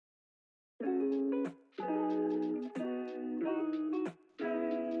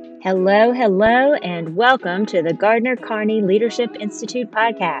Hello, hello, and welcome to the Gardner Carney Leadership Institute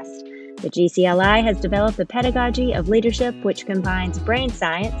podcast. The GCLI has developed a pedagogy of leadership which combines brain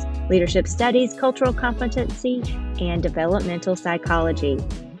science, leadership studies, cultural competency, and developmental psychology.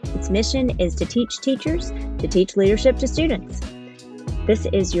 Its mission is to teach teachers to teach leadership to students. This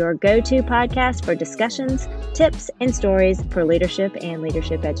is your go-to podcast for discussions, tips, and stories for leadership and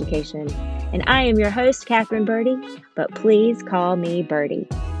leadership education. And I am your host, Catherine Birdie, but please call me Birdie.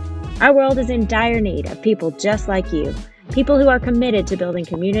 Our world is in dire need of people just like you, people who are committed to building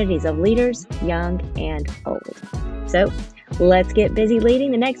communities of leaders, young and old. So let's get busy leading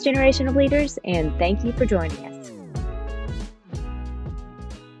the next generation of leaders, and thank you for joining us.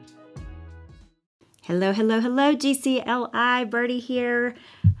 Hello, GCLI, Birdie here.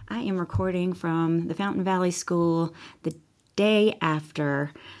 I am recording from the Fountain Valley School the day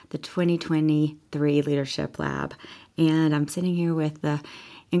after the 2023 Leadership Lab, and I'm sitting here with the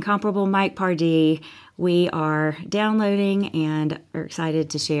incomparable Mike Pardee. We are downloading and are excited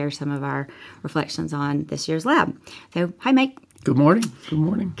to share some of our reflections on this year's lab. So, hi, Mike. Good morning. Good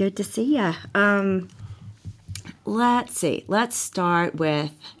morning. Good to see you. Let's see. Let's start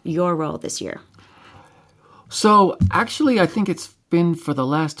with your role this year. So, actually, I think it's been for the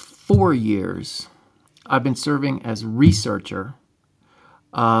last 4 years, I've been serving as researcher,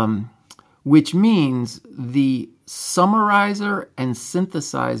 which means the summarizer and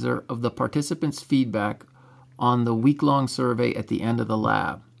synthesizer of the participants' feedback on the week-long survey at the end of the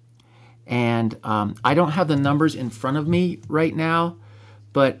lab. And I don't have the numbers in front of me right now,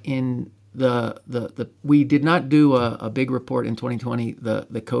 but in we did not do a big report in 2020,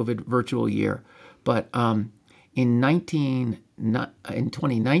 the COVID virtual year, but in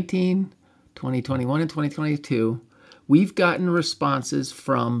 2019, 2021, and 2022, we've gotten responses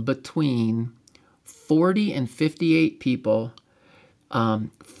from between 40 and 58 people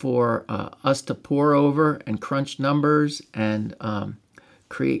for us to pour over and crunch numbers and identify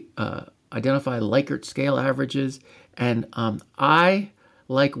Likert scale averages. And I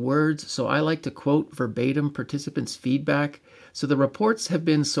like words, so I like to quote verbatim participants' feedback. So the reports have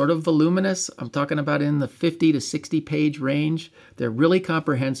been sort of voluminous. I'm talking about in the 50 to 60 page range. They're really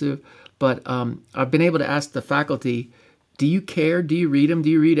comprehensive, but I've been able to ask the faculty, do you care? Do you read them? Do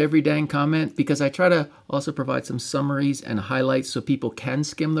you read every dang comment? Because I try to also provide some summaries and highlights so people can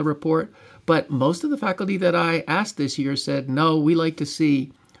skim the report. But most of the faculty that I asked this year said, no, we like to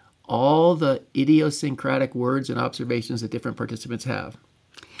see all the idiosyncratic words and observations that different participants have.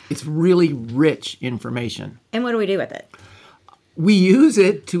 It's really rich information. And what do we do with it? We use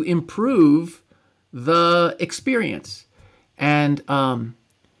it to improve the experience. And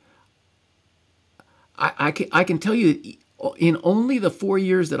I can tell you, in only the 4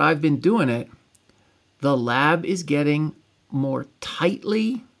 years that I've been doing it, the lab is getting more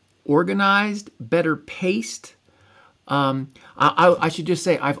tightly organized, better paced. I should just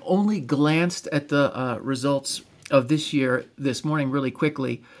say, I've only glanced at the results of this year, this morning, really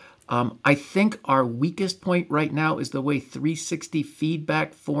quickly. I think our weakest point right now is the way 360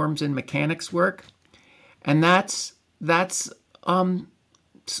 feedback forms and mechanics work. And that's a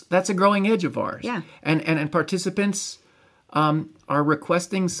growing edge of ours. Yeah. And participants are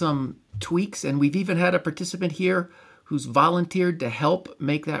requesting some tweaks, and we've even had a participant here who's volunteered to help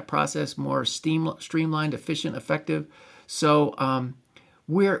make that process more streamlined, efficient, effective. So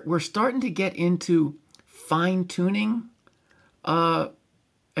we're starting to get into fine-tuning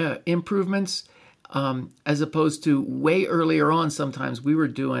improvements, as opposed to way earlier on. Sometimes we were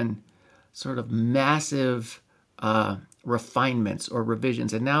doing sort of massive refinements or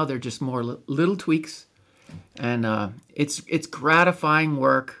revisions, and now they're just more little tweaks, and it's gratifying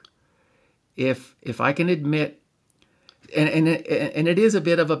work. If I can admit, and it is a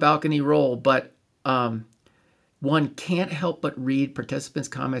bit of a balcony role, but one can't help but read participants'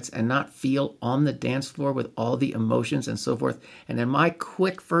 comments and not feel on the dance floor with all the emotions and so forth. And in my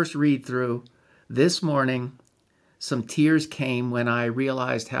quick first read through this morning, some tears came when I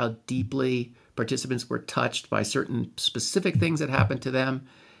realized how deeply participants were touched by certain specific things that happened to them,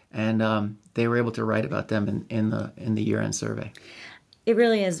 and they were able to write about them in the year-end survey. It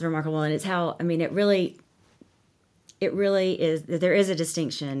really is remarkable, and it's how, I mean, it really is. There is a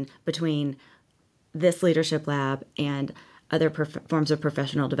distinction between this leadership lab and other forms of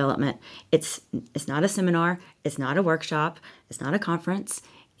professional development. It's not a seminar, it's not a workshop, it's not a conference.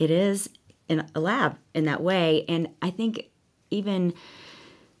 It is in a lab in that way. And I think even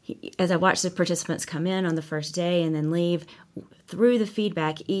as I watch the participants come in on the first day and then leave, through the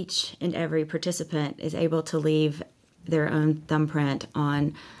feedback, each and every participant is able to leave their own thumbprint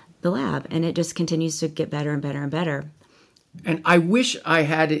on the lab, and it just continues to get better and better and better. And I wish I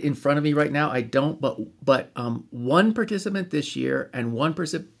had it in front of me right now. I don't, but one participant this year and one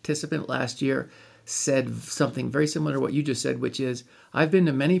participant last year said something very similar to what you just said, which is, I've been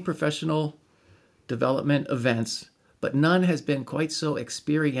to many professional development events, but none has been quite so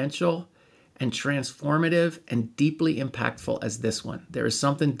experiential and transformative and deeply impactful as this one. There is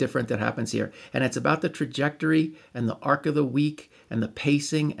something different that happens here. And it's about the trajectory and the arc of the week and the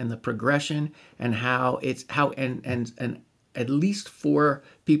pacing and the progression and and at least 4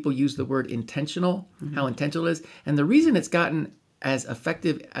 people use the word intentional, how intentional it is. And the reason it's gotten as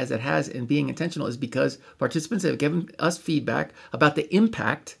effective as it has in being intentional is because participants have given us feedback about the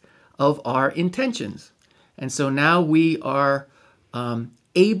impact of our intentions. And so now we are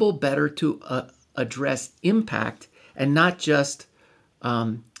able better to address impact and not just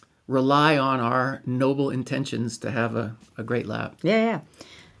rely on our noble intentions to have a great lab. Yeah.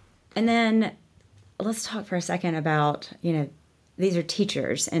 And then let's talk for a second about, these are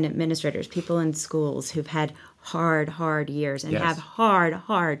teachers and administrators, people in schools who've had hard years and have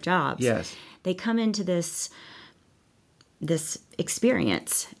hard jobs. Yes. They come into this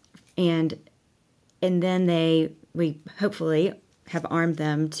experience and then we hopefully have armed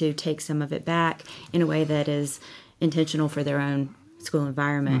them to take some of it back in a way that is intentional for their own school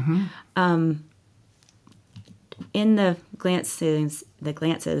environment. Mm-hmm. In the glances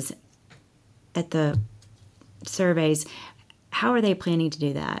at the surveys, how are they planning to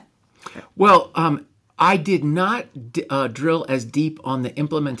do that? Well, I did not drill as deep on the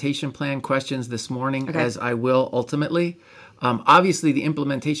implementation plan questions this morning as I will ultimately. Obviously, the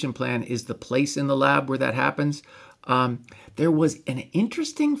implementation plan is the place in the lab where that happens. There was an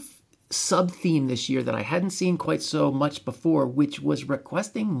interesting sub-theme this year that I hadn't seen quite so much before, which was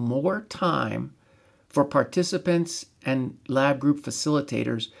requesting more time for participants and lab group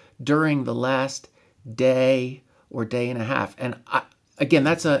facilitators during the last day or day and a half. And again,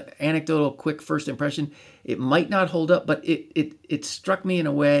 that's an anecdotal, quick first impression. It might not hold up, but it struck me in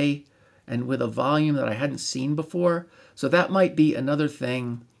a way and with a volume that I hadn't seen before. So that might be another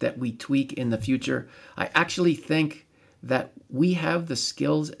thing that we tweak in the future. I actually think that we have the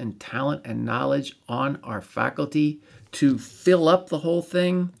skills and talent and knowledge on our faculty to fill up the whole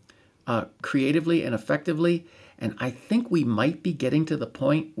thing creatively and effectively. And I think we might be getting to the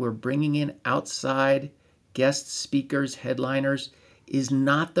point where bringing in outside guest speakers, headliners, is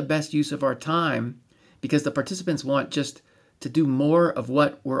not the best use of our time because the participants want just to do more of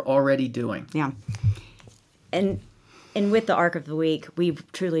what we're already doing. Yeah. And with the arc of the week, we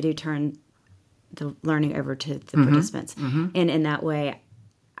truly do turn the learning over to the participants. Mm-hmm. And in that way,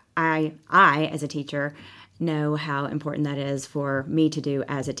 I, as a teacher, know how important that is for me to do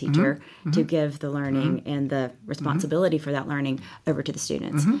as a teacher, to give the learning and the responsibility for that learning over to the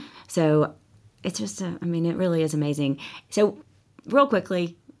students. So it's just, it really is amazing. So real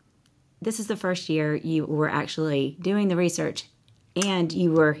quickly, this is the first year you were actually doing the research and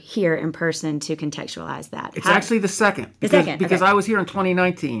you were here in person to contextualize that. It's actually the second. Because I was here in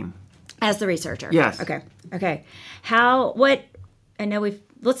 2019. As the researcher. Yes. Okay. Let's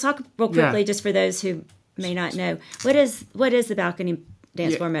talk real quickly just for those who may not know. What is the balcony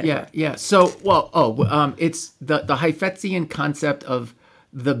dance floor metaphor? Yeah. So, it's the Heifetzian concept of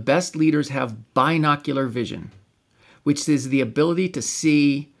the best leaders have binocular vision, which is the ability to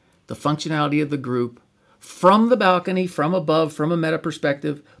see the functionality of the group from the balcony, from above, from a meta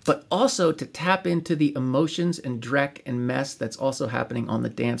perspective, but also to tap into the emotions and dreck and mess that's also happening on the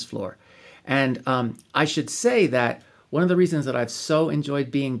dance floor. And I should say that one of the reasons that I've so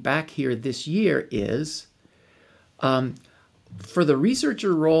enjoyed being back here this year is for the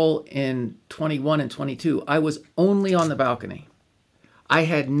researcher role in 21 and 22, I was only on the balcony. I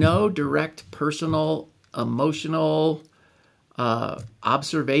had no direct personal, emotional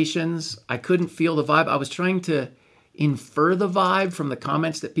observations. I couldn't feel the vibe. I was trying to infer the vibe from the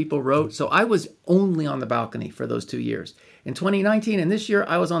comments that people wrote. So I was only on the balcony for those 2 years. In 2019 and this year,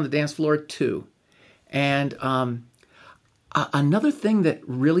 I was on the dance floor too. And another thing that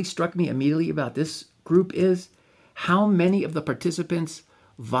really struck me immediately about this group is how many of the participants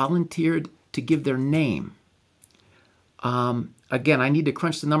volunteered to give their name. Again, I need to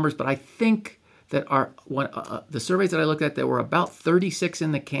crunch the numbers, but I think that the surveys that I looked at, there were about 36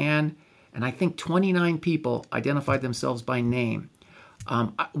 in the can, and I think 29 people identified themselves by name.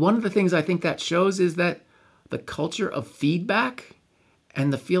 One of the things I think that shows is that the culture of feedback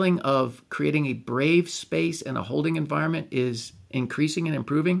and the feeling of creating a brave space and a holding environment is increasing and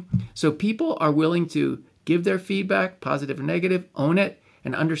improving. So people are willing to give their feedback, positive or negative, own it,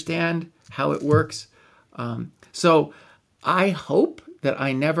 and understand how it works. So I hope that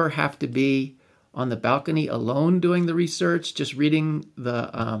I never have to be on the balcony alone doing the research, just reading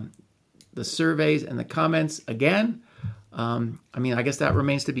the surveys and the comments again. I guess that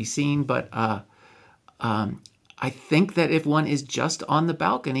remains to be seen, but I think that if one is just on the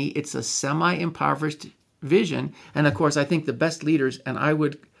balcony, it's a semi-impoverished vision. And of course, I think the best leaders, and I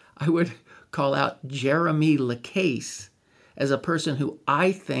would call out Jeremy LaCase as a person who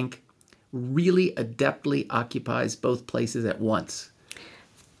I think really adeptly occupies both places at once.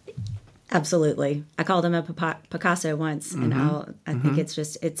 Absolutely. I called him a Picasso once, and I think it's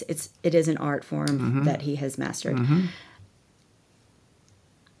just it is an art form that he has mastered.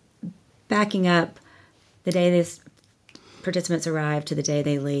 Backing up, the day these participants arrive to the day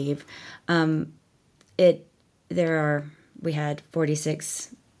they leave, we had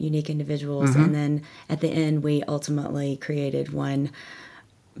 46 unique individuals, and then at the end we ultimately created one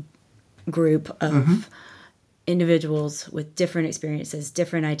group of individuals with different experiences,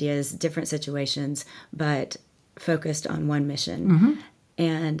 different ideas, different situations, but focused on one mission,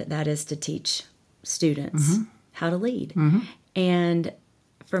 and that is to teach students how to lead. And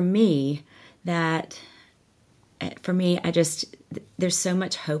for me, there's so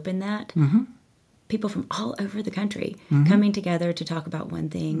much hope in that. People from all over the country coming together to talk about one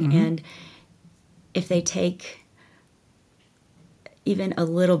thing, and if they take even a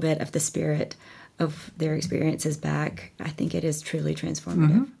little bit of the spirit of their experiences back, I think it is truly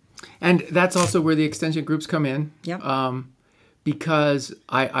transformative. And that's also where the extension groups come in. Yep. Because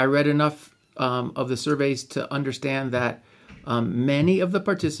I read enough of the surveys to understand that many of the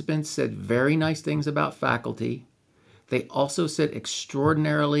participants said very nice things about faculty. They also said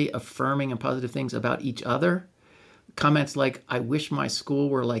extraordinarily affirming and positive things about each other. Comments like, I wish my school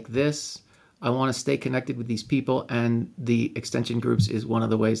were like this. I want to stay connected with these people. And the extension groups is one of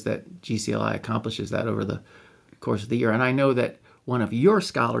the ways that GCLI accomplishes that over the course of the year. And I know that one of your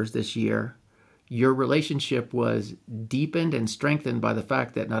scholars this year, your relationship was deepened and strengthened by the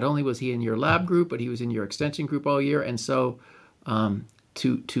fact that not only was he in your lab group, but he was in your extension group all year. And so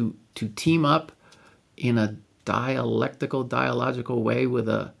to team up in a dialogical way with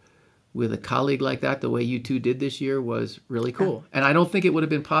a colleague like that, the way you two did this year, was really cool. And I don't think it would have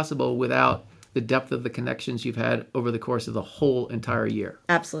been possible without the depth of the connections you've had over the course of the whole entire year.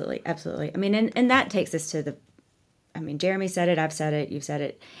 Absolutely. I mean, and that takes us to Jeremy said it, I've said it, you've said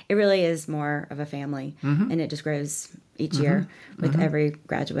it. It really is more of a family, and it just grows each year with every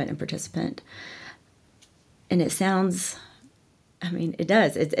graduate and participant. And it sounds, it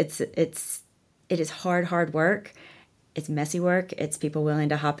does. It is hard work. It's messy work. It's people willing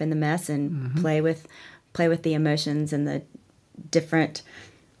to hop in the mess and play with the emotions and the different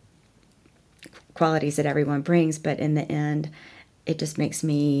qualities that everyone brings. But in the end, it just makes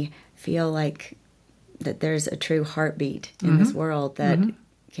me feel like that there's a true heartbeat in this world that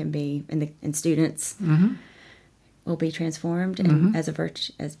can be, and students will be transformed, and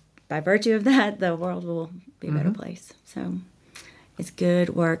by virtue of that, the world will be a better place. So it's good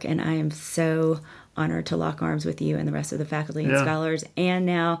work, and I am so honored to lock arms with you and the rest of the faculty and scholars, and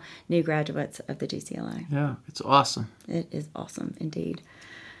now new graduates of the GCLI. Yeah, it's awesome. It is awesome indeed.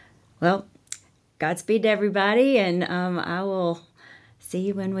 Well, Godspeed to everybody, and I will see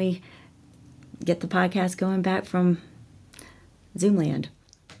you when we get the podcast going back from Zoomland.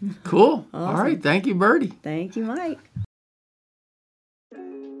 Cool. Awesome. All right. Thank you, Birdie. Thank you, Mike.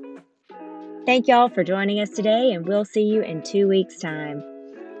 Thank y'all for joining us today, and we'll see you in 2 weeks' time.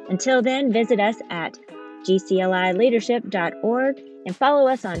 Until then, visit us at gclileadership.org and follow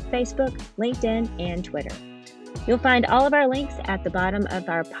us on Facebook, LinkedIn, and Twitter. You'll find all of our links at the bottom of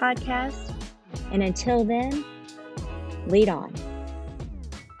our podcast. And until then, lead on.